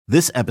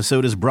This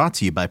episode is brought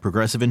to you by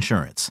Progressive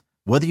Insurance.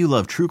 Whether you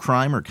love true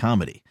crime or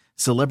comedy,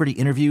 celebrity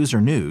interviews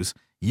or news,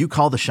 you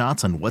call the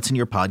shots on what's in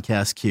your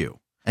podcast queue.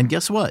 And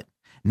guess what?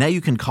 Now you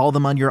can call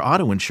them on your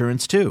auto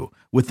insurance too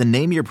with the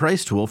Name Your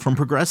Price tool from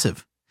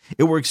Progressive.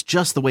 It works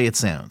just the way it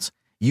sounds.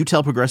 You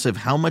tell Progressive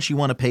how much you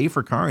want to pay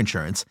for car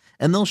insurance,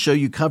 and they'll show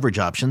you coverage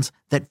options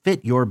that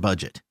fit your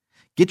budget.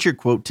 Get your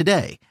quote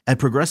today at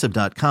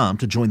Progressive.com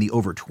to join the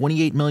over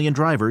 28 million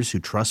drivers who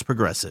trust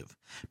Progressive.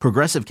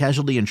 Progressive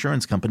Casualty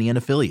Insurance Company and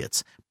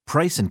Affiliates.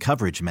 Price and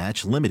coverage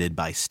match limited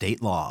by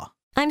state law.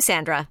 I'm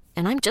Sandra,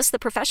 and I'm just the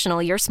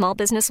professional your small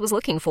business was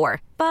looking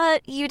for.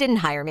 But you didn't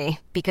hire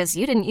me because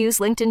you didn't use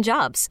LinkedIn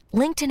Jobs.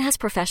 LinkedIn has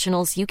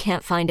professionals you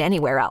can't find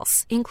anywhere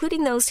else,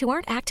 including those who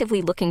aren't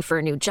actively looking for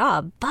a new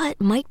job, but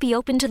might be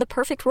open to the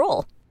perfect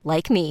role,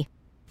 like me.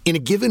 In a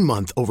given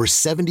month, over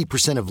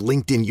 70% of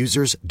LinkedIn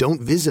users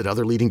don't visit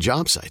other leading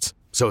job sites.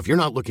 So if you're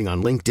not looking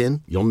on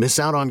LinkedIn, you'll miss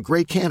out on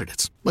great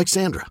candidates like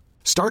Sandra.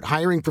 Start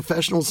hiring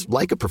professionals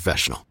like a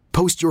professional.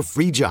 Post your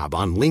free job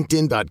on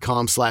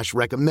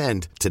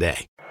linkedin.com/recommend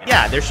today.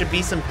 Yeah, there should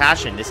be some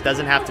passion. This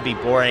doesn't have to be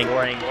boring. You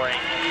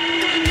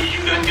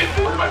couldn't get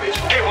bored by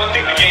baseball. Hey, one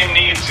thing the game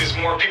needs is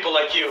more people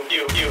like you.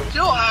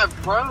 Still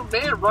have grown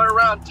men run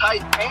around tight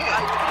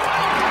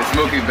pants. It's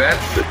Mookie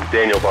Betts. This is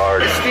Daniel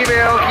Bard. Steve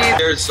Aoki.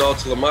 There's Sal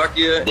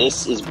Talamacchia.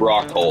 This is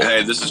Brock Holt.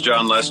 Hey, this is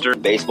John Lester.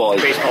 Baseball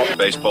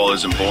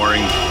isn't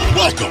boring.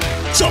 Welcome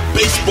to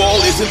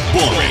Baseball Isn't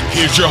Boring.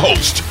 Here's your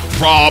host,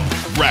 Rob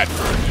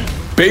Bradford.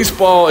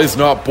 Baseball is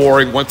not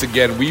boring. Once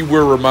again, we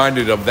were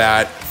reminded of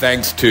that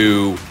thanks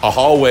to a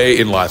hallway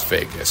in Las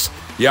Vegas.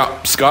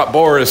 Yeah, Scott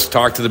Boras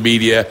talked to the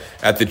media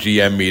at the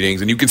GM meetings,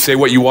 and you can say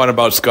what you want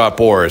about Scott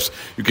Boras.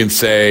 You can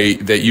say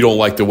that you don't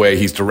like the way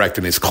he's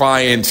directing his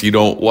clients, you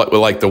don't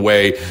like the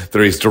way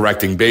that he's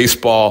directing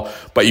baseball,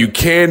 but you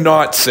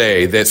cannot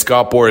say that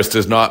Scott Boras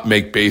does not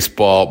make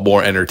baseball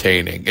more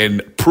entertaining.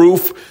 And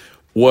proof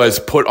was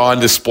put on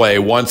display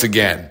once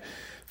again,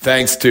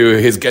 thanks to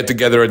his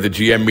get-together at the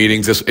GM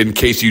meetings. In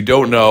case you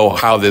don't know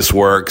how this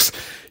works,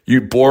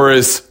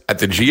 Boras at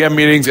the GM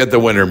meetings, at the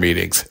winter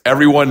meetings.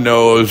 Everyone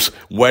knows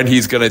when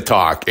he's going to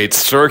talk. It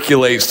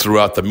circulates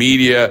throughout the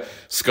media.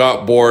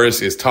 Scott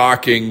Boras is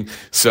talking,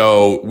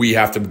 so we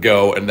have to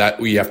go and that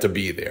we have to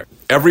be there.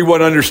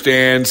 Everyone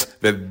understands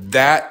that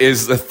that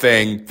is the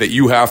thing that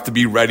you have to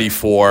be ready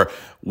for.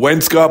 When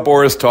Scott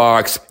Boras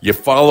talks, you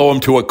follow him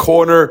to a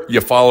corner,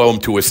 you follow him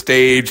to a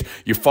stage,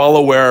 you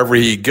follow wherever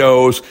he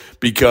goes,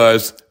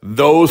 because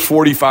those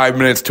 45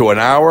 minutes to an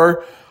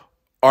hour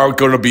are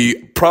going to be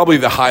probably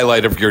the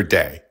highlight of your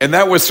day. And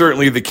that was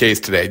certainly the case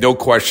today. No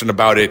question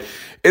about it.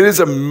 It is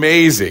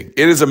amazing.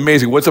 It is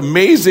amazing. What's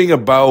amazing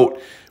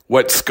about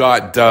what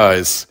Scott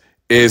does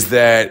is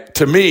that,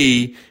 to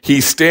me,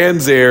 he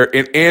stands there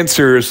and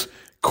answers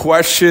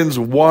questions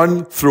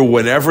 1 through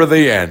whenever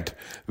they end.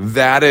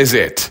 That is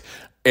it.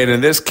 And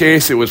in this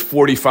case, it was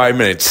 45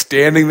 minutes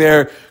standing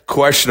there,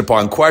 question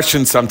upon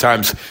question.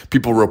 Sometimes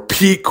people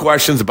repeat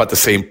questions about the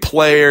same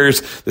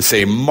players, the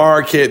same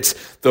markets,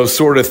 those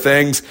sort of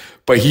things.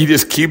 But he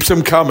just keeps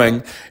them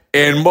coming.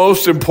 And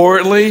most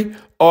importantly,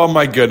 oh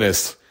my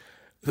goodness,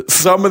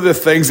 some of the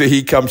things that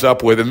he comes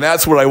up with. And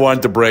that's what I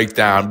wanted to break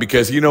down,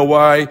 because you know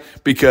why?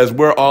 Because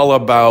we're all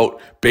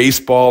about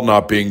baseball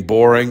not being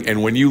boring.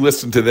 And when you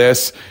listen to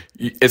this,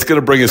 it's going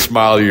to bring a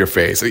smile to your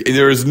face.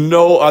 There is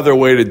no other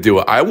way to do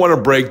it. I want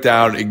to break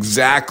down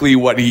exactly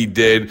what he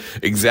did,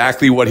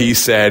 exactly what he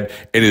said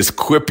in his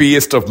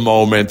quippiest of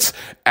moments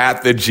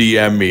at the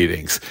GM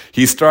meetings.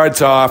 He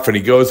starts off and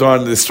he goes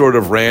on this sort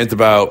of rant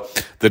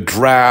about the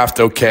draft.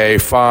 Okay,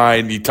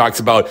 fine. He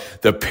talks about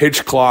the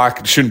pitch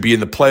clock shouldn't be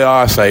in the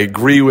playoffs. I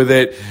agree with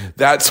it.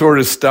 That sort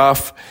of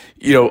stuff.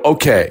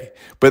 Okay.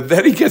 But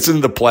then he gets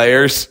into the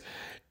players,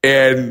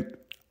 and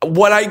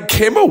what I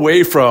came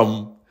away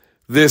from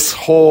this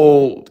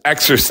whole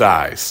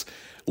exercise,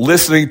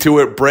 listening to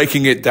it,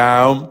 breaking it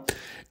down,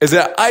 is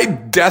that I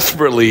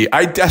desperately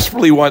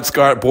want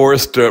Scott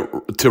Boras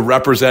to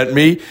represent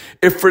me.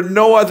 If for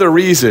no other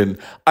reason,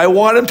 I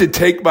want him to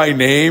take my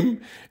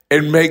name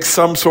and make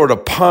some sort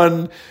of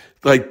pun,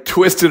 like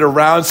twist it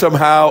around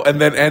somehow,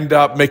 and then end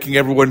up making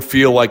everyone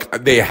feel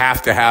like they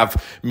have to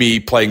have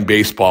me playing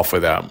baseball for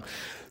them.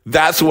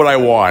 That's what I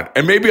want.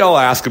 And maybe I'll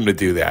ask him to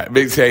do that.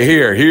 Maybe say,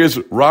 here's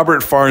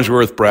Robert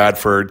Farnsworth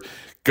Bradford.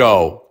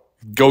 Go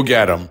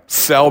get him.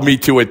 Sell me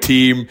to a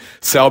team.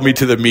 Sell me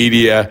to the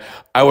media.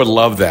 I would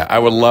love that. I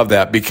would love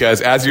that,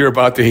 because as you're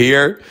about to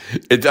hear,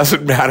 it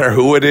doesn't matter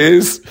who it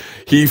is.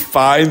 He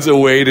finds a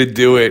way to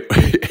do it.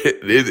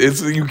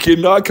 You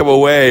cannot come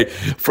away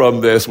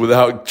from this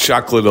without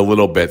chuckling a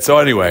little bit. So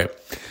anyway,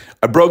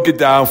 I broke it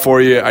down for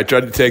you. I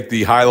tried to take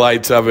the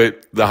highlights of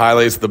it,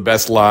 the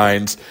best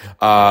lines.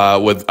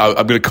 I'm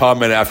going to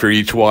comment after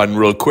each one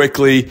real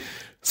quickly.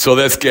 So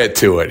let's get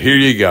to it. Here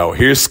you go.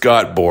 Here's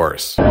Scott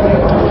Boras.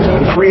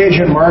 The free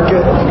agent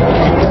market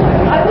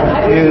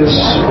is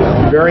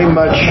very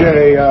much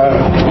a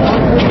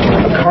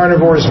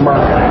carnivore's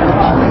market.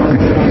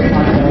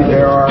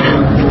 There are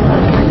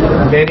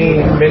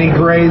many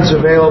grades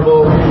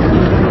available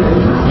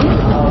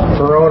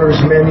for owners far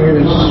as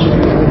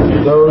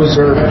menus, those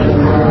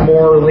are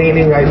more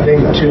leaning, I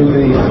think, to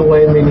the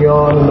filet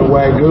mignon and the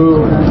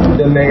Wagyu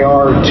than they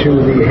are to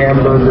the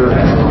hamburger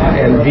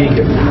and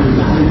vegan.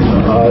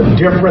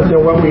 Different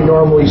than what we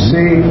normally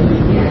see.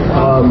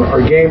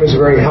 Our game is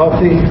very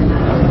healthy.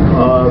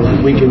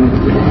 We can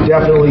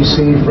definitely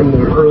see from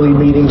the early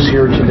meetings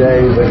here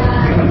today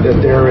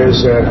that there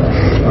is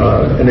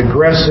an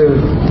aggressive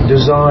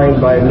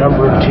design by a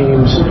number of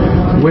teams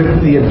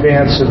with the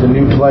advance of the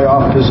new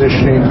playoff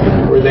positioning,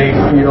 where they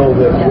feel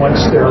that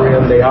once they're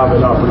in, they have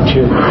an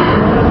opportunity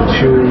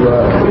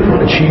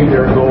to achieve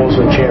their goals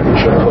of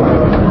championship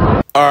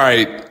football. All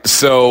right,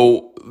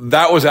 so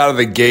that was out of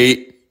the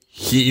gate.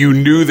 You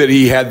knew that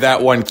he had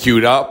that one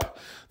queued up,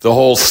 the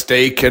whole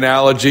steak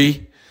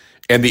analogy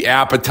and the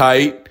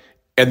appetite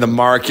and the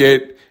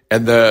market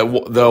and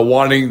the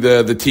wanting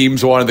the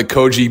teams wanted the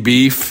Koji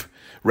beef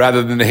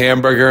rather than the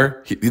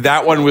hamburger.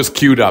 That one was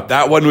queued up.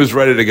 That one was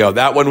ready to go.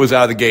 That one was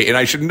out of the gate. And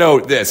I should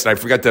note this, and I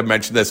forgot to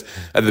mention this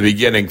at the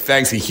beginning.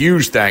 A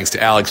huge thanks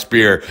to Alex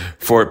Spear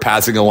for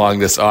passing along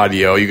this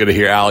audio. You're going to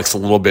hear Alex a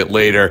little bit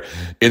later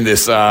in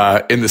this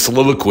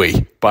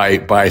soliloquy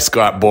by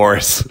Scott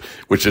Boras,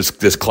 which is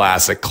this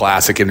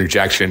classic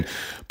interjection.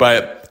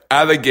 But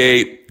out of the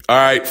gate, all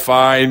right,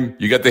 fine.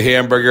 You got the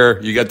hamburger,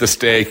 you got the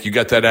steak, you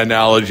got that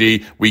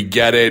analogy. We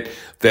get it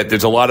that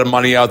there's a lot of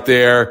money out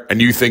there and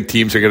you think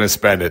teams are going to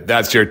spend it.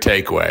 That's your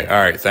takeaway. All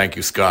right, thank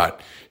you, Scott.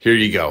 Here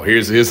you go.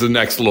 Here's the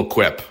next little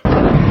quip.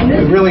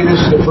 Really, this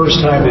is the first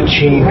time that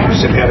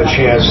teams have had a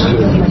chance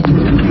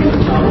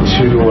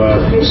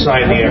to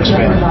sign the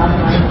X-Men.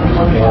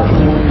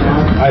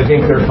 I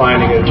think they're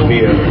finding it to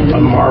be a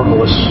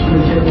marvelous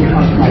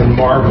and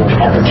marvel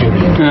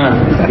opportunity.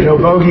 Yeah. You know,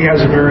 Bogey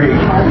has a very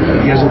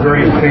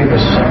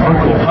famous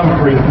uncle,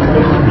 Humphrey,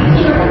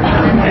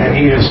 and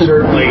he has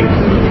certainly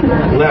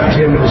left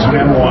him in his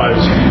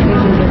memoirs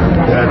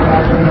that,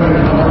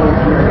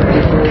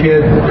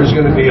 kid, there's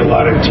going to be a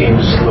lot of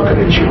teams looking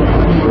at you.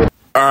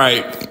 All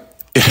right.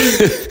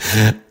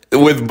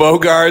 With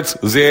Bogaerts,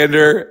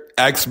 Xander,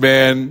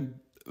 X-Men,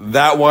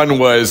 that one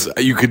was,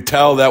 you could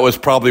tell that was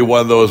probably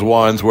one of those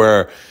ones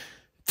where it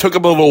took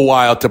him a little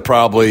while to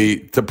probably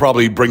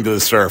bring to the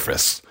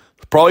surface.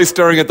 Probably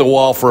staring at the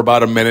wall for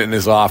about a minute in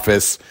his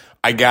office.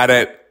 I got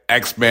it.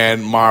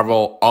 X-Men,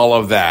 Marvel, all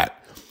of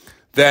that.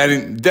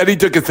 Then he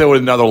took it to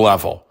another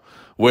level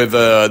with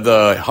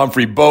the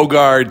Humphrey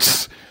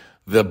Bogaerts,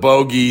 the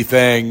bogey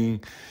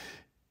thing.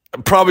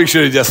 Probably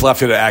should have just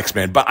left it at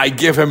X-Men, but I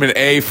give him an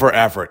A for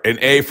effort,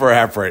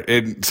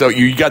 And so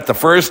you got the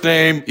first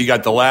name, you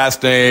got the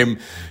last name,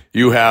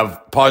 you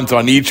have puns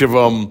on each of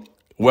them.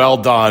 Well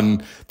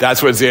done.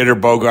 That's what Xander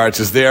Bogaerts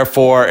is there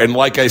for. And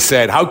like I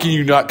said, how can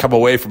you not come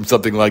away from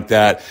something like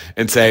that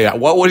and say,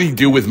 what would he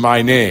do with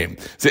my name?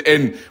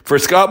 And for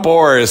Scott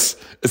Boras,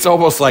 it's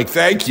almost like,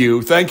 thank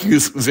you,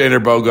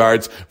 Xander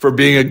Bogaerts, for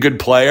being a good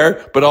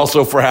player, but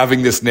also for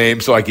having this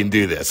name so I can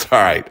do this.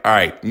 All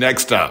right,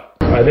 next up.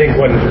 I think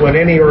when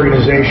any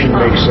organization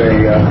makes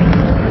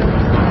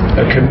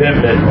a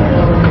commitment,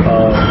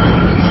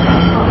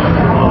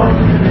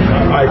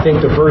 I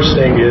think the first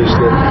thing is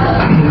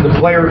that the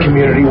player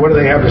community, what do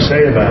they have to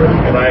say about it?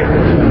 And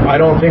I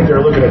don't think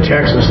they're looking at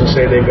Texas and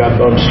say they've got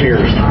bum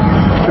steers.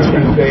 I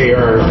think they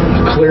are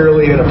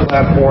clearly in a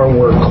platform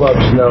where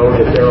clubs know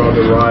that they're on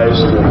the rise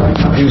to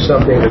do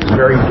something that's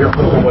very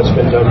different than what's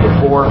been done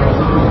before.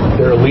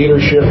 Their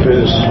leadership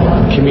is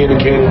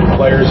communicating to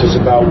players is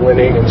about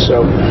winning, and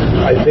so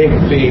I think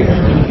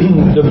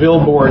the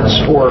billboards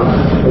for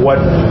what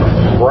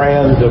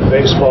brand of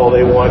baseball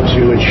they want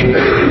to achieve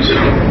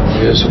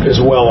is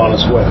well on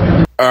its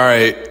way. All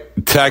right,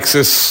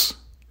 Texas,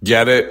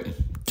 get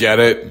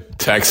it,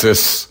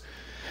 Texas.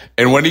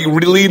 And when he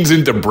leans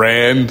into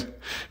brand,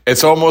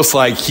 it's almost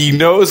like he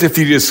knows if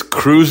he just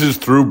cruises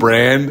through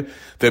brand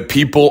that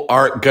people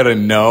aren't going to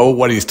know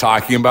what he's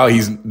talking about.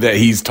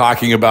 He's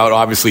talking about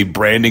obviously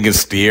branding a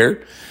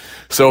steer.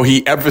 So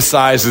he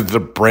emphasizes the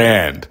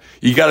brand.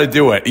 You got to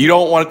do it. You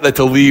don't want that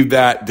to leave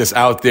that just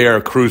out there,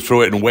 cruise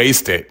through it and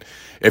waste it.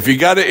 If you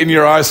got it in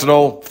your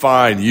arsenal,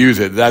 fine, use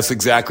it. That's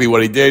exactly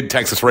what he did.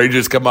 Texas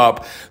Rangers come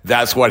up.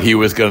 That's what he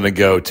was going to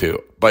go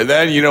to. But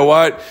then, you know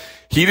what?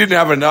 He didn't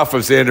have enough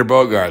of Xander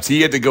Bogaerts.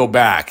 He had to go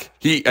back.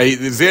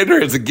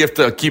 Xander is a gift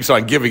that keeps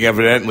on giving,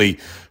 evidently,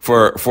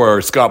 for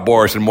Scott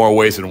Boras in more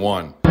ways than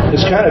one.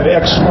 This kind of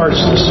X marks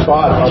the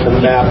spot on the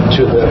map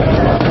to the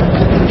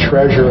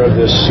treasure of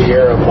the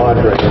Sierra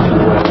Madre, if you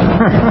will.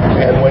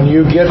 And when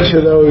you get to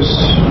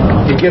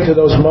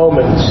those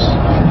moments,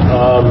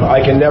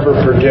 I can never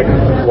predict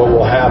what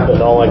will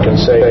happen. All I can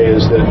say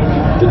is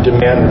that the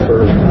demand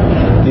for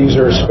these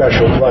are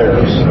special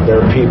players.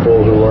 They're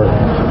people who are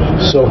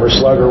Silver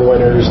Slugger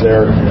winners.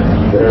 They're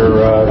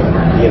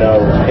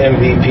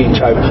MVP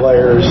type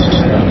players.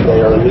 They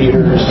are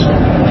leaders.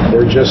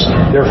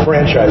 They're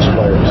franchise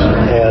players,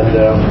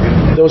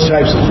 and those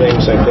types of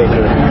things I think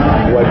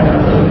are what.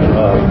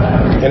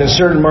 And in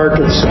certain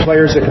markets,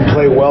 players that can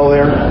play well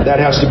there, that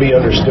has to be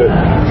understood.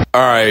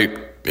 All right.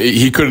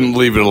 He couldn't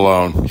leave it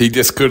alone. He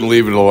just couldn't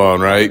leave it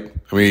alone, right?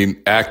 I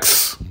mean,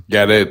 X,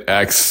 get it,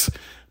 X.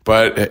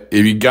 But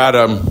if you got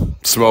him,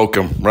 smoke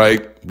him,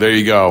 right? There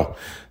you go.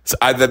 So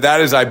I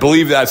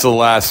believe that's the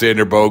last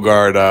Xander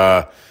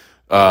Bogart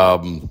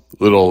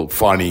little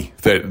funny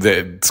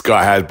that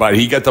Scott has, but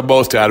he got the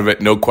most out of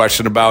it, no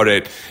question about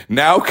it.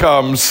 Now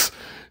comes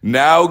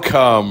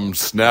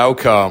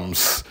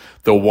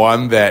the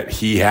one that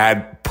he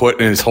had put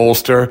in his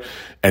holster,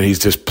 and he's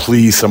just,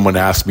 please, someone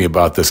ask me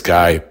about this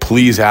guy.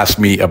 Please ask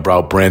me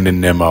about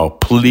Brandon Nimmo.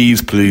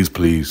 Please, please,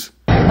 please.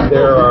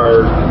 There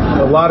are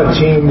a lot of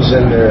teams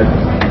in the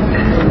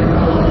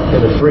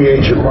free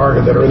agent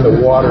market that are in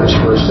the waters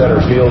for a center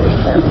fielder.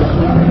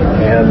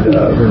 And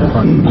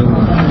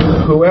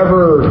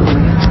whoever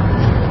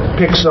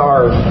picks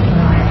our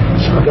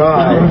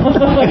guy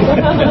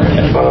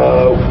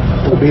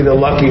will be the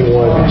lucky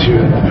one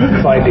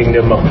to finding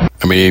Nimmo.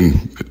 I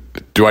mean,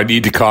 do I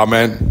need to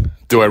comment?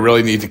 Do I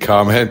really need to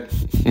comment?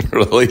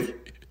 Really?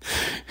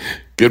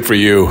 Good for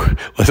you.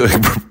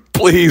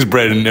 Please,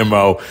 Brandon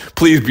Nimmo,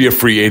 please be a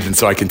free agent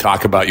so I can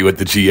talk about you at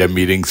the GM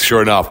meetings.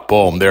 Sure enough,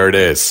 boom, there it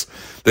is.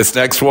 This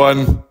next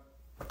one,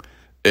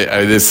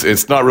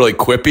 it's not really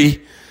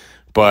quippy,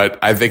 but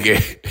I think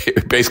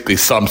it basically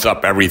sums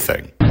up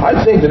everything.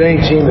 I think that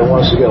any team that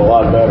wants to get a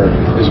lot better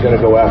is going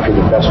to go after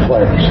the best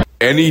players.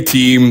 Any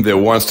team that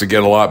wants to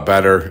get a lot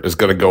better is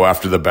going to go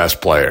after the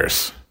best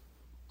players.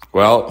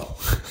 Well,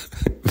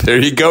 there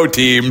you go,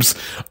 teams.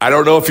 I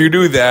don't know if you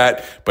knew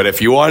that, but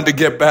if you wanted to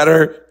get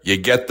better, you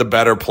get the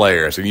better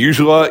players. And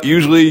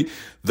usually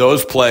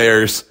those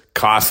players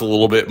cost a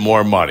little bit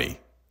more money.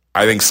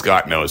 I think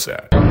Scott knows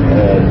that.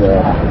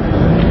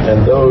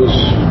 And those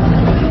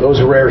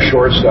rare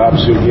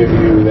shortstops who give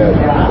you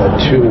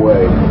that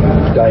two-way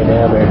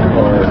dynamic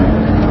are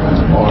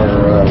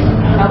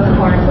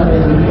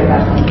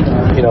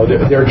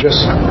they're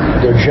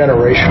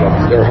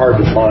generational. They're hard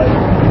to find.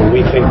 When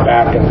we think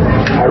back, and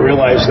I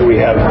realize that we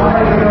have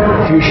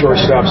a few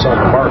shortstops on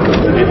the market,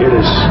 but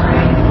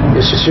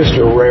it's just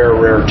a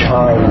rare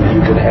time that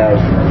you can have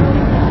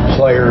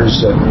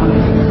players at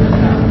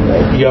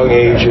young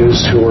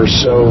ages who are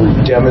so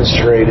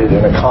demonstrated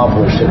and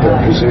accomplished at their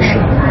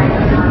position.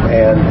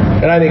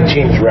 And I think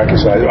teams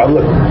recognize it.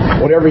 Look,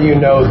 whenever you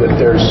know that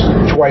there's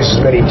twice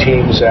as many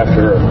teams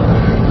after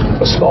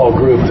a small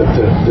group, that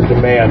the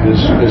demand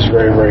is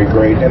very, very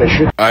great. And it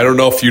should. I don't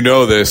know if you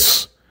know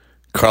this,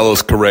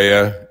 Carlos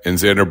Correa and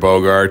Xander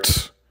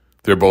Bogaerts,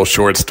 they're both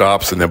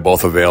shortstops and they're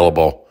both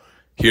available.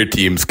 Here,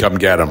 teams, come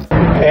get them.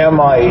 Am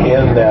I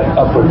in that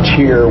upper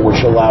tier,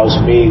 which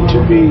allows me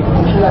to be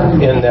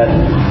in that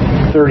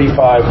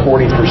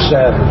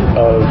 35-40%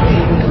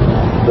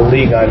 of the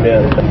league I'm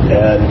in?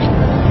 And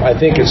I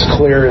think it's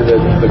clear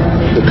that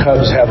the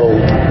Cubs have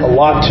a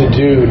lot to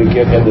do to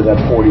get into that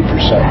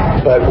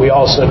 40%. But we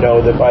also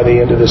know that by the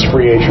end of this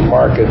free agent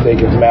market, they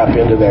can map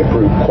into that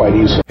group quite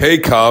easily. Hey,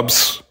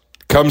 Cubs,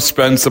 come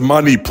spend some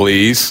money,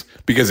 please.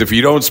 Because if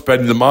you don't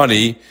spend the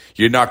money,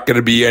 you're not going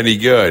to be any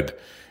good.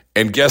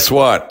 And guess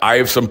what? I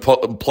have some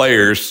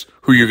players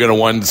who you're going to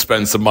want to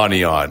spend some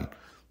money on.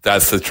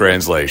 That's the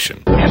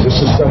translation. This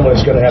is someone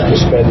that's going to have to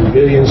spend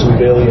billions and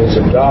billions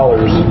of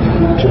dollars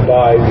to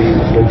buy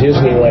the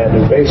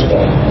Disneyland of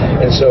baseball.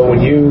 And so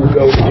when you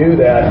go to do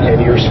that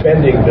and you're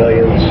spending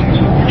billions,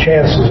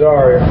 chances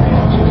are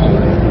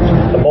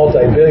a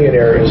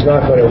multi-billionaire is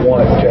not going to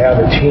want to have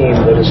a team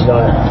that is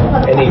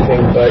not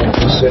anything but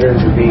considered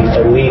to be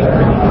elite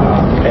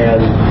and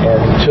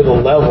to the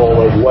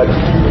level of what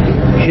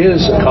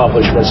his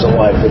accomplishments in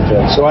life have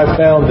been. So I've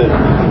found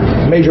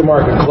that major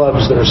market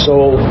clubs that are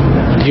sold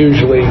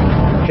usually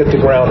hit the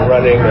ground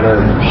running and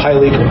are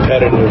highly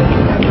competitive,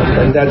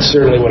 and that's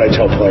certainly what I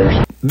tell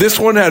players. This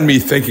one had me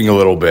thinking a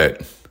little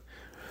bit.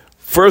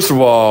 First of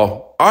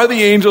all, are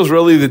the Angels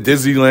really the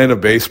Disneyland of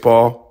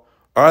baseball?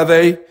 Are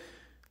they?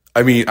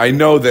 I mean, I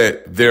know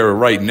that they're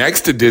right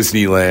next to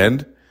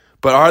Disneyland,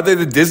 but are they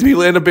the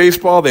Disneyland of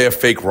baseball? They have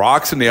fake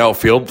rocks in the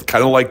outfield,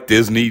 kind of like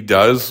Disney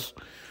does.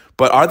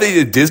 But are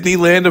they the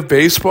Disneyland of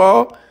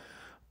baseball?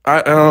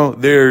 I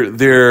don't know.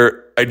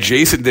 They're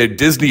adjacent. They're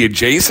Disney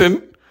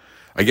adjacent.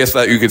 I guess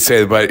that you could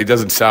say, but it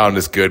doesn't sound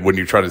as good when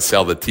you're trying to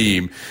sell the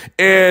team.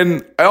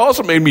 And it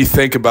also made me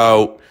think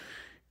about,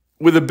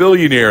 with a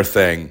billionaire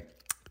thing,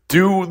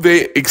 do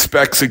they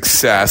expect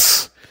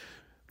success,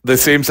 the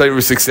same type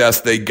of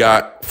success they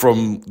got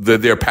from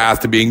their path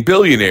to being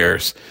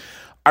billionaires?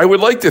 I would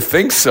like to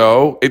think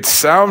so. It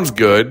sounds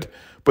good,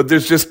 but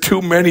there's just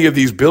too many of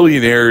these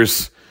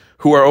billionaires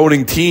who are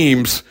owning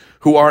teams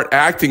who aren't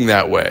acting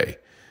that way.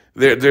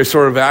 They're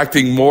sort of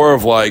acting more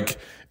of like,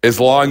 as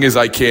long as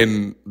I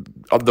can,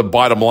 of the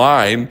bottom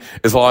line,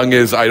 as long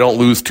as I don't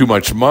lose too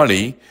much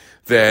money,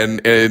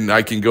 and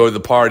I can go to the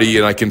party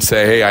and I can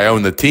say, hey, I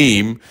own the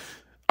team.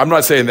 I'm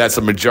not saying that's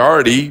a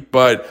majority,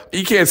 but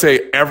you can't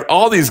say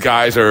all these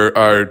guys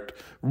are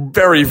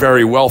very,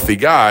 very wealthy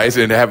guys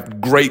and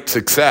have great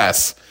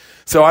success.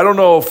 So I don't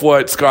know if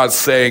what Scott's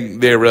saying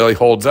there really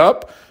holds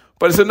up,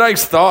 But it's a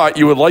nice thought.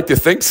 You would like to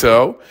think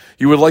so.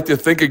 You would like to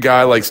think a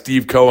guy like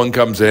Steve Cohen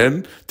comes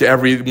in to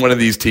every one of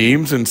these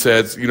teams and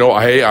says,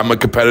 hey, I'm a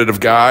competitive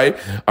guy.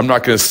 I'm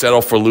not going to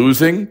settle for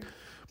losing.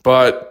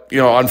 But,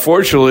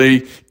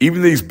 unfortunately,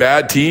 even these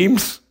bad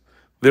teams,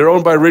 they're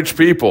owned by rich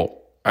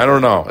people. I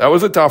don't know. That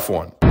was a tough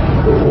one.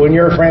 When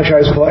you're a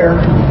franchise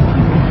player,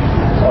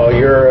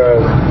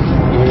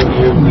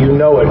 you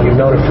know it. You've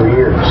known it for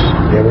years.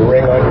 You have a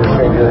ring on your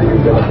finger.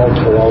 You've been a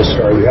multiple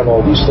All-Star. You have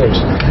all these things.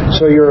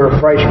 So you're a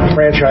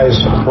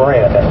franchise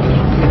brand.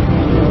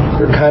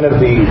 You're kind of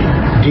the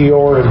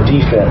Dior of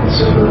defense.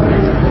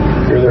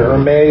 You're the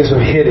Hermes of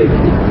hitting.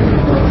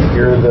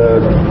 You're the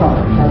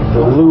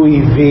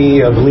Louis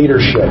V of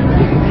leadership.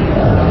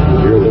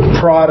 You're the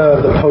Prada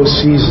of the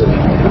postseason.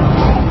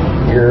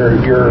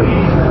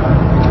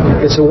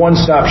 It's a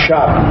one-stop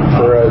shop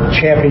for a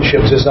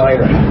championship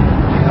designer.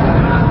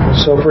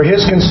 So for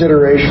his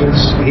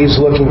considerations, he's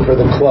looking for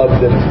the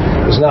club that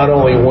is not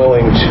only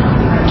willing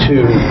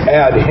to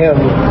add him,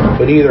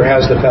 but either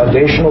has the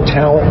foundational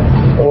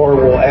talent or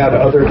will add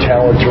other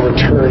talent to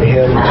return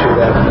him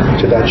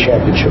to that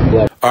championship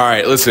level. All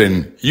right,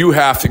 listen, you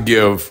have to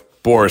give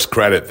Boris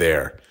credit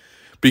there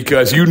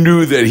because you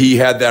knew that he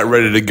had that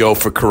ready to go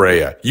for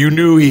Correa. You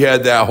knew he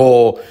had that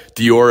whole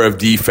Dior of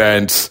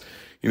defense,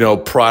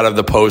 Prada of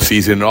the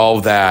postseason, all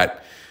of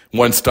that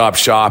one-stop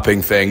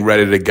shopping thing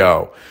ready to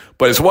go.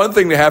 But it's one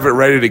thing to have it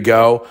ready to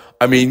go.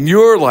 I mean,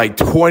 you're like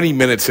 20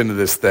 minutes into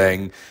this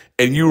thing,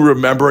 and you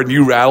remember and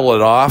you rattle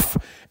it off.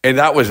 And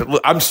that was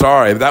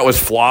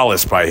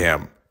flawless by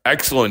him.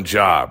 Excellent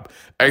job.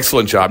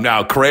 Excellent job.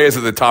 Now, Correa's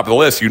at the top of the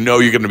list. You're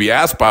going to be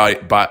asked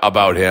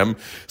about him,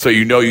 so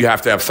you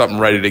have to have something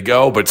ready to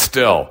go. But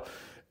still,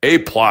 A+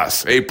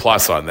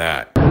 on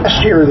that.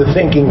 Last year, the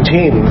thinking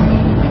team,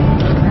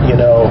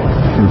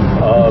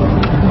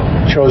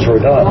 chose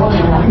Rodon.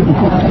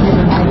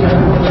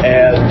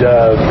 And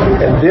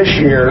this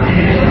year,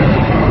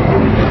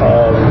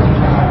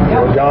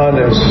 Rodon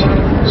has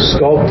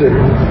sculpted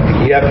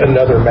yet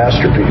another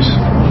masterpiece.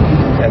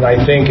 And I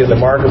think in the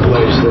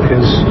marketplace that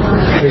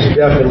his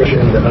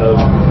definition of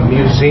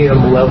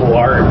museum-level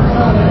art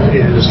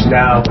is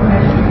now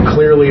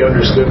clearly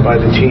understood by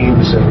the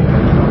teams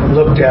and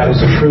looked at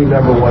as a true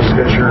number one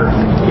pitcher,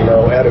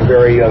 at a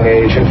very young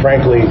age. And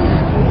frankly,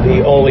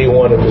 the only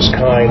one of his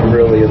kind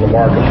really in the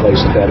marketplace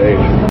at that age.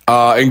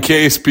 In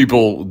case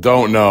people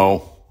don't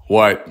know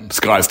what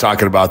Scott's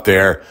talking about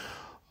there,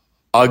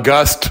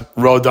 Auguste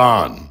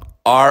Rodin,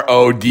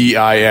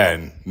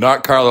 Rodin,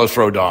 not Carlos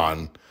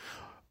Rodon.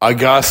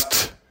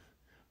 Auguste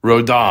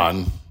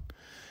Rodin,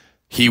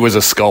 he was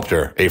a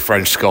sculptor, a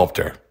French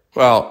sculptor.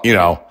 Well,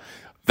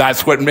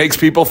 that's what makes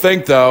people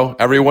think, though.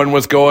 Everyone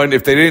was going,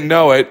 if they didn't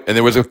know it, and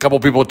there was a couple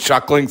people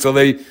chuckling, so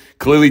they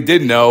clearly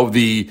did know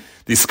the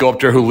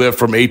sculptor who lived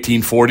from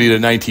 1840 to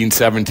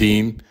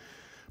 1917.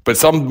 But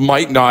some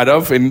might not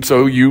have, and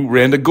so you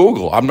ran to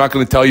Google. I'm not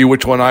going to tell you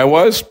which one I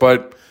was,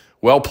 but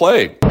well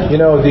played. The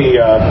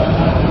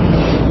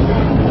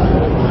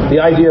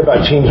idea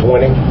about teams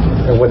winning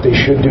and what they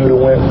should do to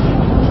win,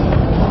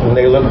 when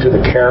they look to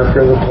the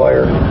character of the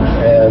player.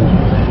 And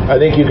I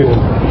think you can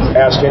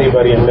ask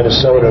anybody in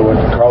Minnesota what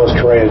Carlos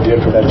Correa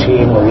did for that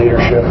team, the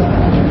leadership.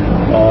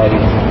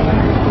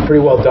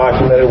 Pretty well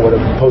documented what a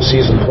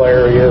postseason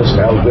player he is,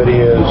 how good he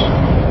is,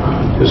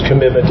 his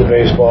commitment to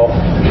baseball.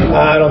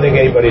 I don't think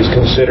anybody's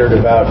considered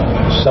about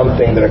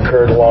something that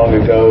occurred long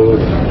ago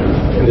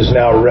and is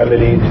now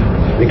remedied,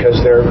 because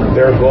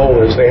their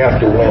goal is they have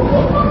to win.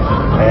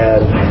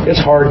 And it's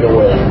hard to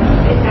win.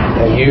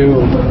 And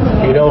you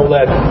don't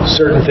let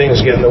certain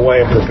things get in the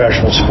way of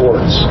professional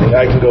sports. And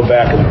I can go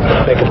back and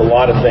think of a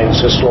lot of things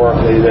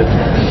historically that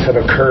have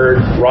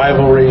occurred,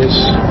 rivalries,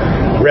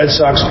 Red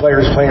Sox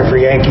players playing for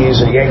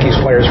Yankees and Yankees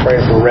players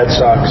playing for Red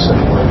Sox,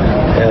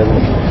 and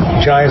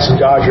Giants and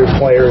Dodgers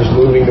players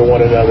moving to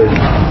one another.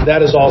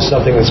 That is all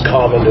something that's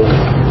common to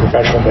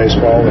professional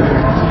baseball.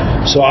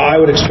 So I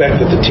would expect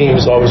that the team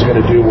is always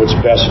going to do what's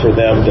best for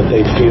them, that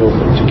they feel,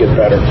 to get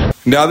better.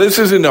 Now, this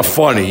isn't a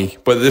funny,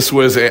 but this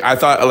was, I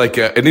thought,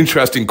 an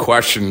interesting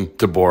question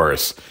to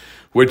Boris,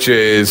 which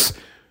is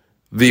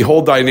the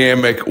whole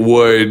dynamic.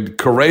 Would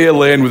Correa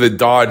land with the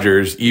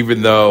Dodgers,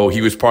 even though he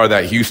was part of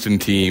that Houston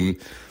team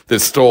that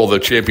stole the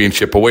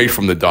championship away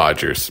from the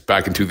Dodgers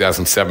back in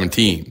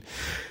 2017?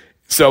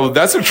 So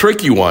that's a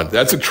tricky one.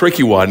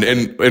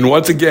 And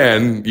once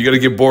again, you got to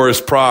give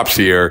Boris props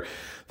here.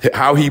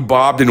 How he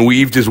bobbed and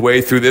weaved his way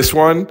through this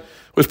one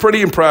was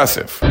pretty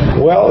impressive.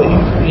 Well,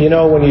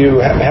 when you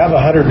have a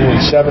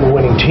 107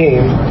 winning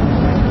team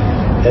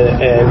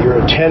and your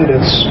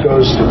attendance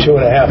goes to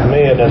 2.5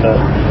 million in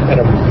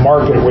a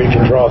market where you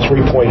can draw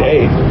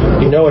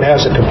 3.8, it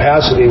has a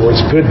capacity where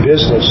it's good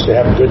business to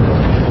have good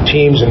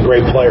teams and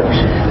great players.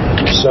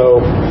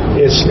 So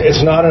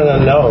it's not an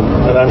unknown,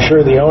 and I'm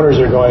sure the owners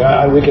are going,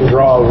 we can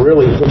draw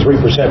really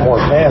 3% more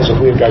fans if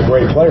we've got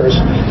great players,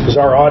 because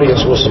our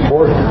audience will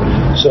support it.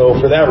 So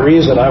for that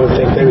reason, I would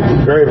think they would be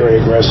very, very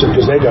aggressive,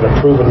 because they've got a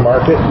proven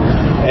market,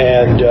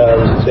 and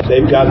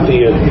they've got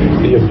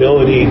the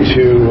ability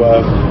to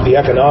the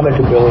economic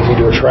ability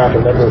to attract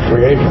a number of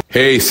free agents.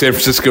 Hey, San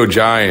Francisco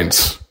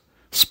Giants,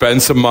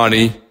 spend some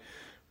money,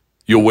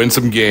 you'll win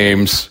some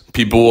games,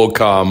 people will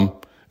come,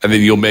 and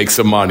then you'll make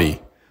some money.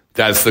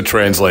 That's the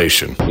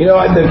translation. You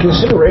know, the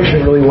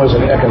consideration really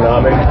wasn't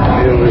economic.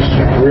 It was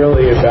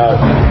really about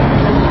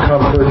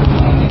comfort.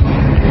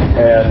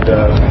 And,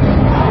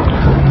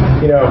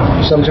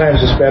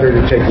 sometimes it's better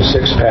to take the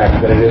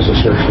six-pack than it is to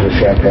search for the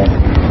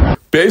champagne.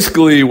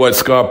 Basically, what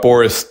Scott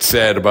Boras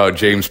said about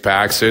James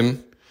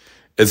Paxton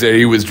is that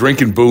he was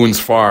drinking Boone's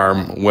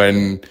Farm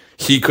when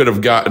he could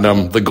have gotten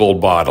him the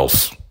gold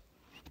bottles.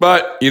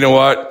 But you know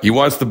what? He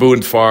wants the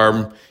Boone's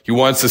Farm. He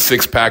wants the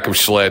six-pack of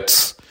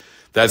Schlitz.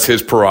 That's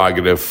his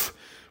prerogative.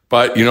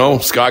 But,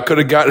 Scott could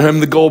have gotten him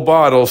the gold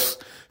bottles.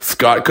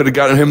 Scott could have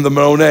gotten him the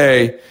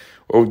Monet.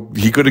 Or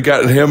he could have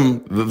gotten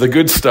him the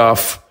good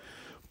stuff.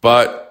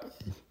 But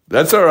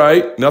that's all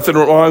right. Nothing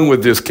wrong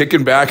with just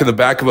kicking back in the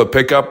back of a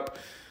pickup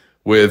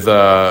with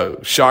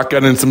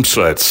shotgun and some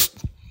Schlitz.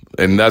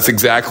 And that's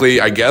exactly,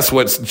 I guess,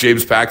 what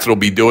James Paxton will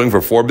be doing for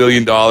 $4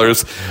 billion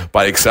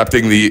by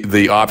accepting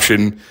the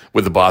option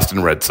with the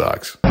Boston Red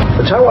Sox.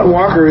 But Taijuan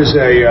Walker is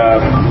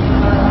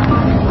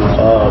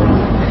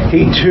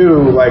he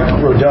too, like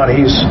Rodon,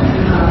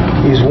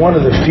 he's one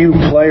of the few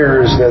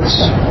players that's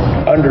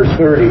under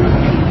 30,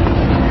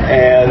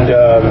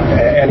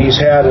 and he's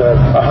had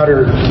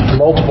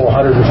multiple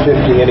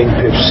 150 inning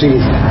pitch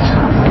seasons.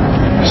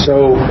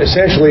 So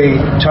essentially,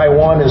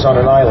 Taiwan is on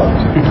an island,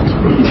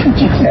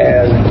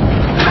 and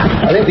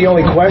I think the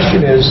only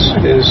question is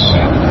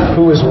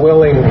who is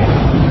willing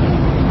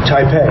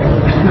Taipei.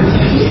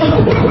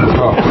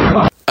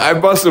 I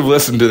must have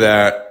listened to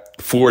that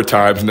 4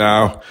 times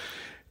now.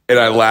 And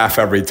I laugh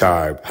every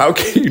time. How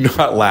can you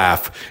not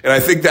laugh? And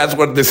I think that's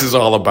what this is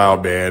all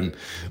about, man.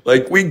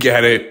 Like, we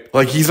get it.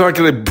 Like, he's not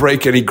going to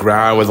break any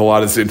ground with a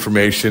lot of this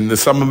information.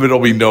 Some of it will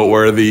be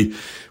noteworthy.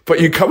 But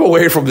you come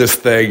away from this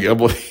thing,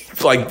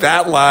 like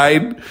that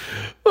line,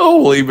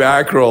 holy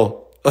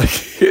mackerel. Like,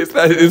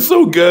 it's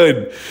so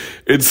good.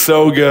 It's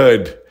so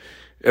good.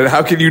 And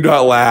how can you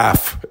not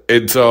laugh?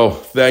 And so,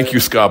 thank you,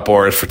 Scott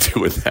Boras, for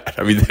doing that.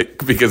 I mean,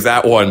 because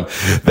that one,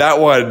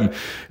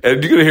 and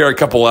you're going to hear a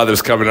couple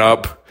others coming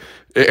up.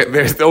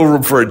 There's no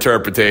room for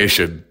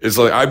interpretation. It's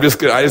like,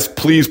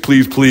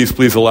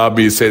 please allow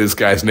me to say this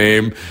guy's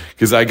name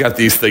because I got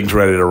these things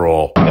ready to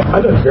roll.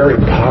 I'm a very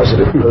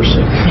positive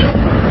person.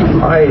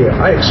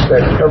 I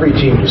expect every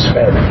team to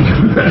spend.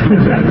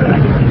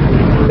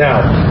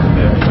 Now,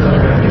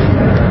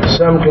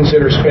 some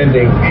consider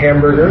spending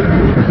hamburger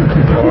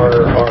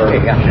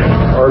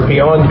or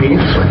Beyond Beef,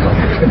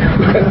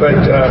 but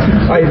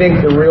I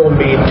think the real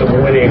meat of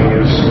winning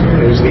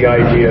is the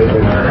idea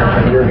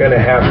that you're going to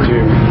have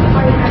to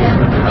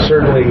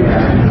certainly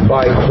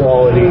buy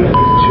quality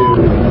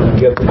to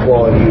get the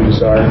quality you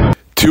desire.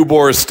 2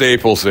 Boras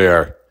staples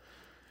there.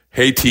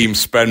 Hey, team,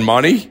 spend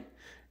money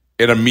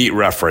and a meat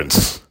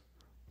reference.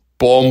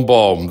 Boom,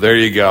 boom. There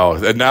you go.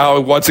 And now,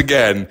 once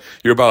again,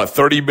 you're about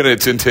 30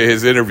 minutes into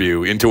his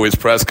interview, into his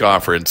press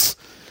conference,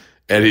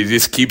 and he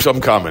just keeps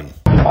them coming.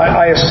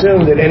 I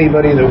assume that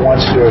anybody that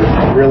wants to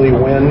really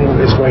win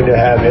is going to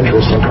have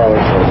interest in Carlos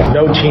Rodon.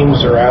 No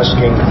teams are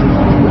asking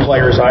the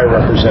players I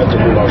represent to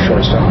move on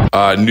shortstop.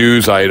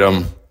 News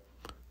item.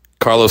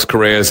 Carlos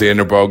Correa,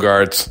 Xander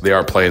Bogaerts, they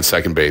aren't playing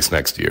second base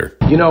next year.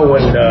 You know,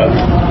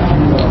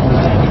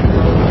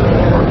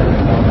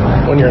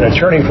 when you're an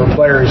attorney for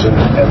players and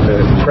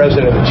the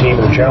president of the team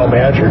and the general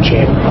manager of the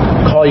team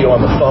call you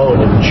on the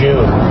phone in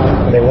June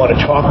and they want to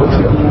talk with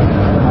you,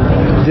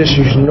 this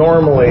is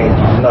normally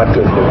not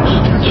good news.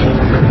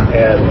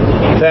 And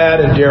Thad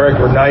and Derek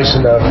were nice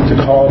enough to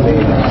call me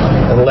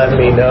and let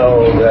me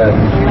know that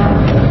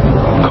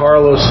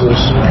Carlos's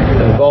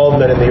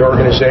involvement in the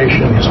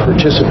organization, his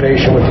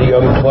participation with the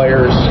young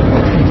players,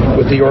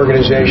 with the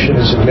organization,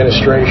 his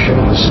administration,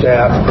 the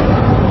staff,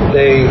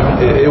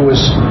 it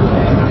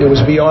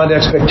was beyond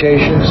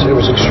expectations. It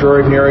was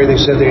extraordinary. They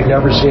said they'd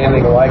never seen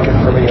anything like it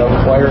from a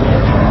young player.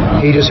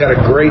 He just had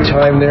a great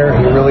time there.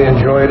 He really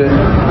enjoyed it.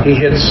 He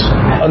hits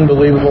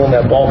unbelievable in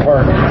that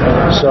ballpark.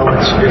 So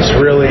it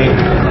really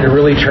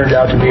turned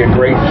out to be a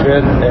great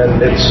fit,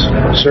 and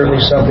it's certainly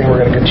something we're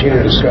going to continue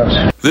to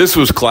discuss. This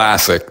was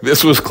classic.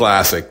 This was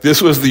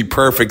the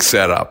perfect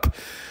setup.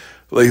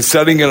 Like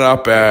setting it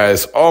up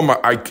as, when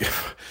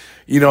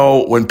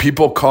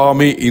people call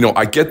me,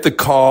 I get the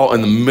call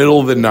in the middle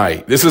of the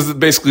night. This is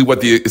basically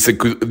what it's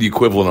the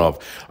equivalent of.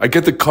 I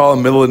get the call in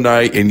the middle of the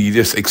night and you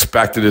just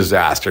expect a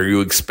disaster.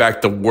 You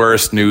expect the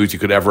worst news you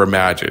could ever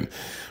imagine.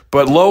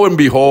 But lo and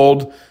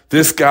behold,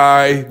 this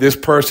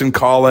person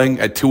calling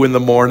at 2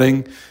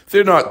 a.m,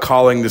 they're not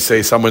calling to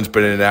say someone's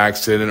been in an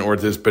accident or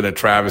there's been a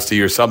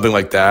travesty or something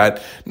like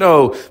that.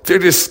 No, they're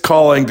just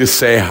calling to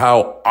say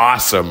how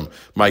awesome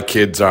my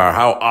kids are,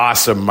 how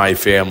awesome my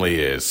family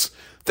is.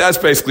 That's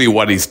basically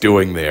what he's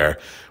doing there.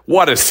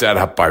 What a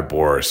setup by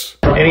Boras.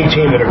 Any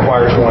team that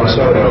acquires Juan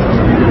Soto,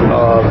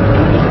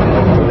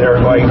 they're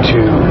going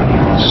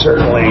to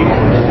certainly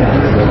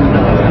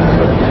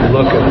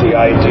look at the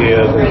idea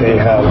that they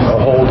have a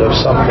hold of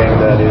something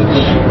that is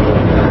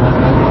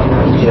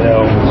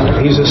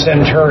he's a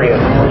centurion.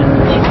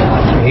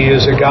 He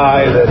is a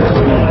guy that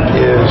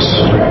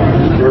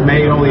there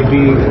may not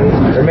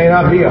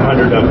be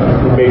 100 of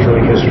them in Major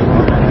League history,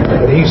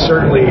 but he's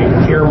certainly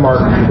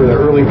earmarked for the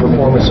early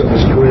performance of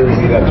his career to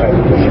be that type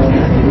of pitcher.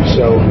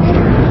 So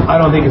I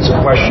don't think it's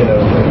a question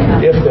of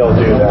if they'll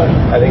do that.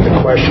 I think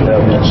the question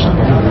of is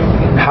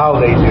how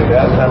they do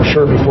that. And I'm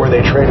sure before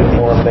they traded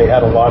for him, they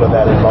had a lot of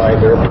that in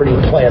mind. They're pretty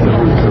planned to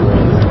move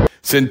through.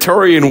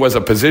 Centurion was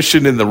a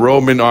position in the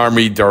Roman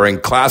army during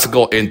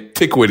classical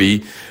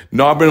antiquity,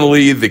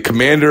 nominally the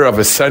commander of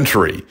a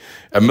century,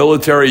 a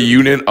military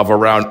unit of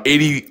around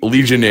 80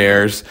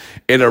 legionnaires.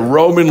 In a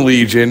Roman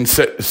legion,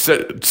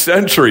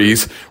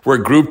 centuries were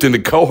grouped into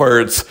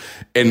cohorts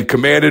and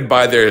commanded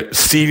by their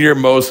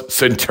senior-most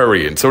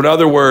centurion. So in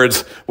other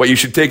words, what you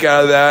should take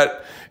out of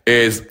that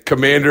is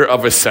commander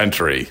of a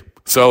century.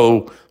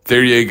 So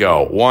there you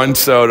go. Juan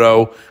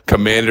Soto,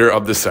 commander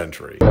of the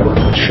century.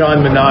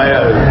 Sean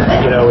Manaea,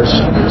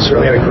 has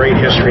certainly had a great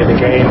history in the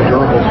game,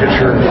 durable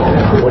pitcher,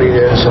 what he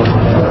is. And,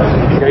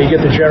 you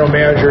get the general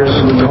managers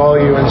who call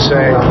you and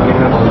say,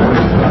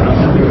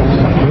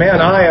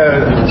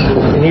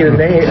 Manaea, you need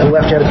a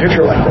left-handed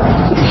pitcher like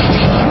that.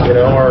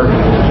 Or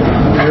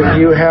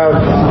you have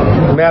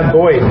Matt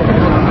Boyd.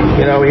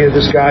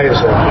 This guy is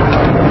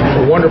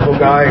a wonderful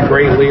guy, a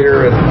great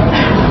leader, and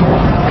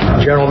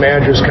general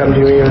managers come to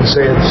me and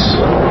say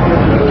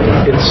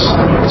it's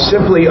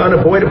simply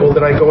unavoidable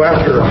that I go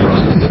after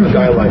a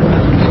guy like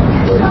that.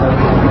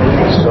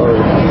 So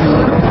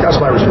that's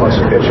my response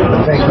to pitching.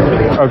 Thank you.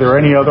 Are there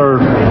any other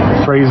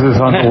phrases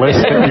on the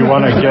list that you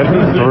want to get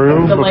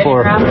through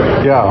before?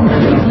 Yeah.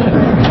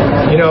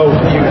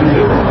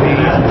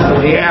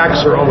 The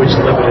acts are always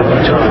limited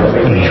in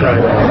time. We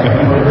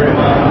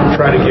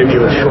try to give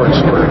you a short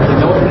spurt.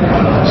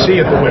 See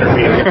you at the winter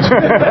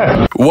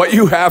meetings. What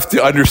you have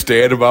to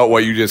understand about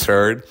what you just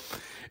heard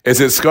is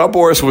that Scott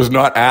Boras was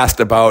not asked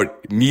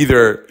about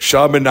neither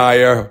Sean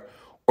Manaea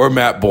or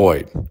Matt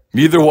Boyd.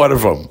 Neither one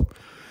of them.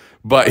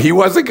 But he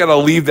wasn't going to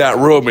leave that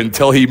room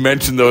until he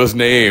mentioned those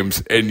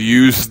names and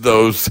used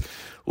those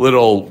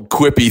little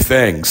quippy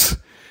things.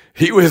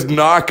 He was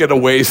not going to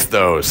waste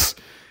those.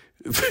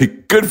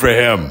 Good for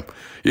him.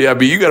 Yeah,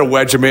 but you got to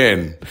wedge him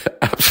in.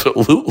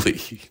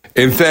 Absolutely.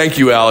 And thank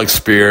you, Alex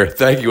Spear.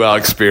 Thank you,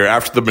 Alex Spear.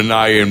 After the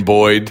Manaea and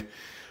Boyd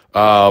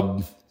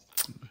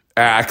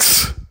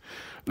acts,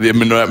 the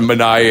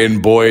Manaea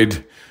and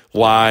Boyd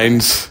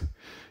lines,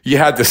 you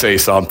had to say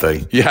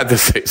something. You're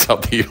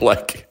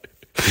like,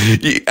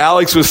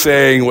 Alex was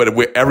saying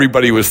what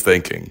everybody was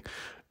thinking.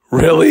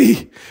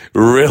 Really?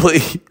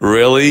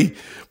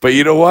 But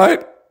you know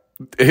what?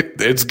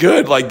 It's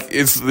good. Like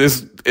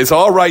it's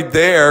all right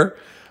there.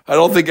 I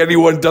don't think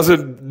anyone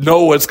doesn't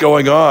know what's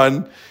going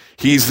on.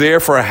 He's there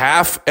for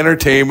half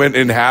entertainment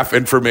and half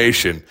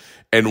information.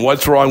 And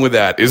what's wrong with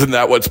that? Isn't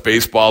that what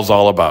baseball's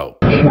all about?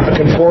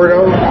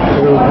 Conforto,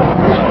 who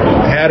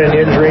had an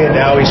injury and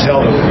now he's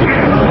healthy,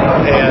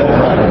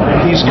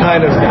 and he's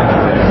kind of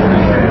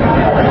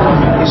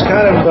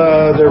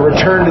the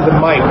return to the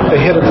mic, the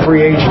hit of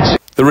free agency.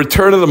 The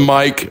return of the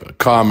mic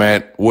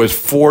comment was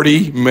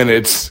 40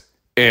 minutes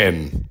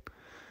in.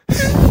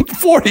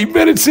 40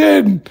 minutes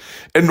in.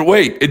 And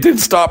wait, it didn't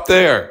stop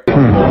there.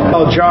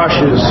 Well, Josh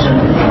is,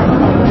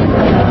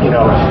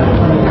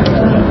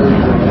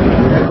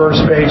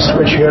 first base,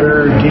 switch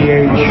hitter,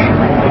 DH.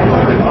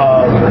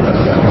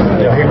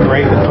 He's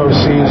great in the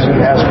postseason,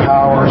 has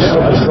power,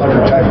 silver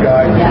slugger type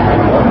guy.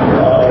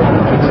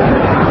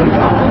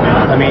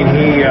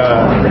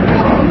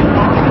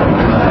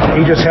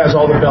 He just has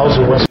all the bells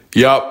and whistles.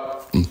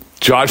 Yep.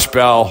 Josh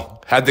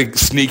Bell had to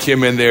sneak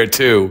him in there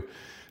too.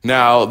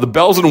 Now, the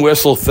bells and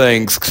whistle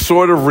thing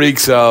sort of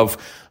reeks of,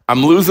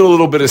 I'm losing a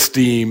little bit of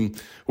steam.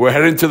 We're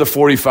heading to the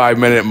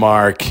 45-minute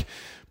mark.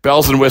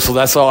 Bells and whistle,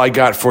 that's all I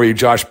got for you,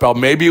 Josh Bell.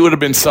 Maybe it would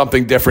have been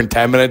something different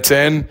 10 minutes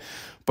in,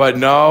 but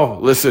no,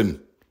 listen,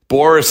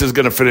 Boras is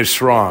going to finish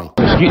strong.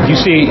 You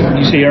see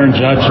Aaron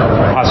Judge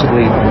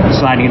possibly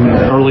signing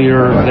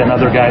earlier than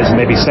other guys and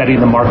maybe setting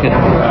the market?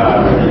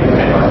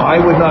 I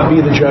would not be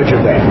the judge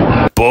of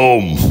that.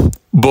 Boom.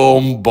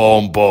 Boom,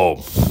 boom,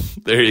 boom.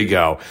 There you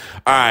go.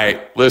 All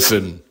right,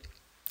 listen.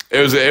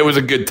 It was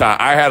a good time.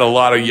 I had a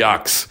lot of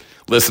yucks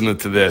listening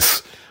to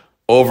this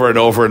over and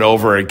over and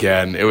over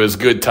again. It was a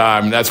good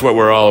time. That's what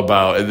we're all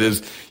about. It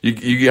is,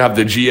 you have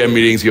the GM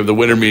meetings, you have the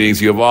winter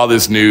meetings, you have all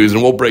this news,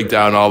 and we'll break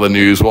down all the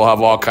news. We'll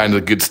have all kinds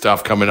of good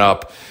stuff coming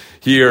up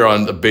here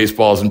on the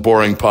Baseball Isn't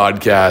Boring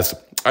podcast.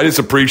 I just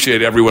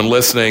appreciate everyone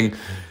listening.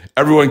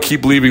 Everyone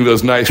keep leaving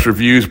those nice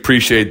reviews.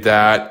 Appreciate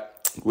that.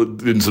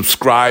 And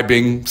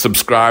subscribing.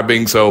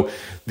 So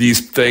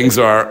these things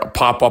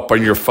pop up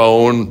on your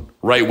phone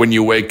right when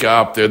you wake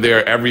up. They're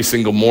there every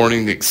single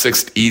morning at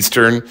 6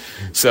 Eastern.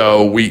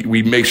 So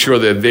we make sure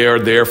that they're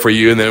there for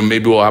you, and then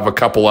maybe we'll have a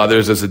couple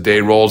others as the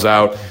day rolls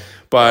out.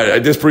 But I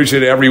just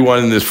appreciate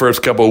everyone in this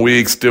first couple of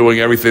weeks doing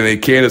everything they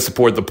can to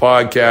support the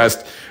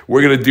podcast.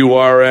 We're going to do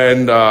our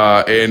end,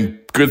 and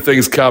good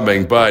things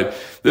coming. But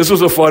this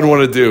was a fun one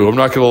to do. I'm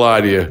not going to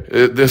lie to you.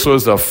 This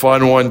was a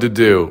fun one to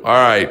do. All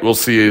right, we'll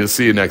see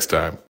you next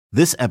time.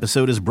 This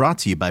episode is brought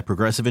to you by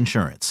Progressive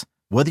Insurance.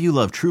 Whether you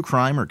love true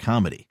crime or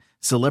comedy,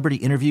 celebrity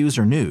interviews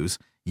or news,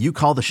 you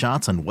call the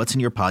shots on what's in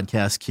your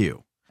podcast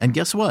queue. And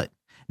guess what?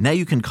 Now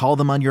you can call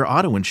them on your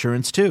auto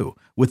insurance too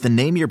with the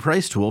Name Your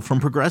Price tool from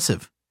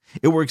Progressive.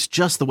 It works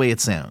just the way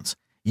it sounds.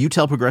 You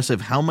tell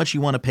Progressive how much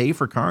you want to pay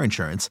for car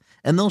insurance,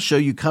 and they'll show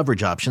you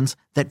coverage options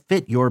that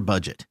fit your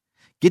budget.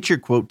 Get your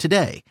quote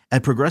today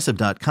at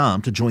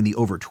Progressive.com to join the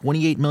over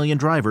 28 million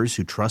drivers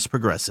who trust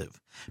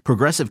Progressive.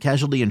 Progressive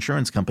Casualty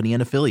Insurance Company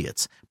and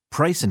Affiliates.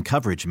 Price and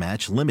coverage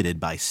match limited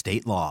by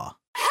state law.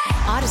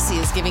 Odyssey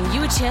is giving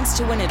you a chance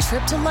to win a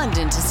trip to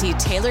London to see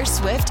Taylor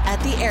Swift at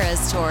the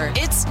Eras Tour.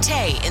 It's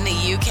Tay in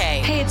the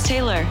UK. Hey, it's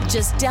Taylor.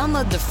 Just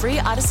download the free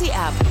Odyssey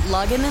app,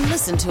 log in and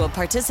listen to a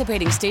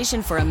participating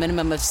station for a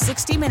minimum of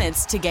 60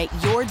 minutes to get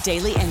your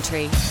daily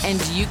entry.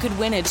 And you could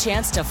win a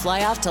chance to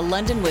fly off to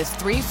London with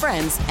 3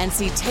 friends and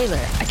see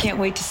Taylor. I can't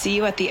wait to see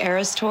you at the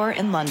Eras Tour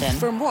in London.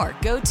 For more,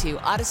 go to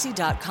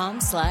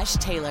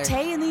odyssey.com/Taylor.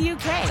 Tay in the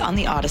UK. It's on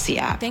the Odyssey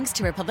app. Thanks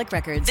to Republic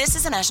Records. This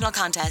is a national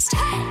contest.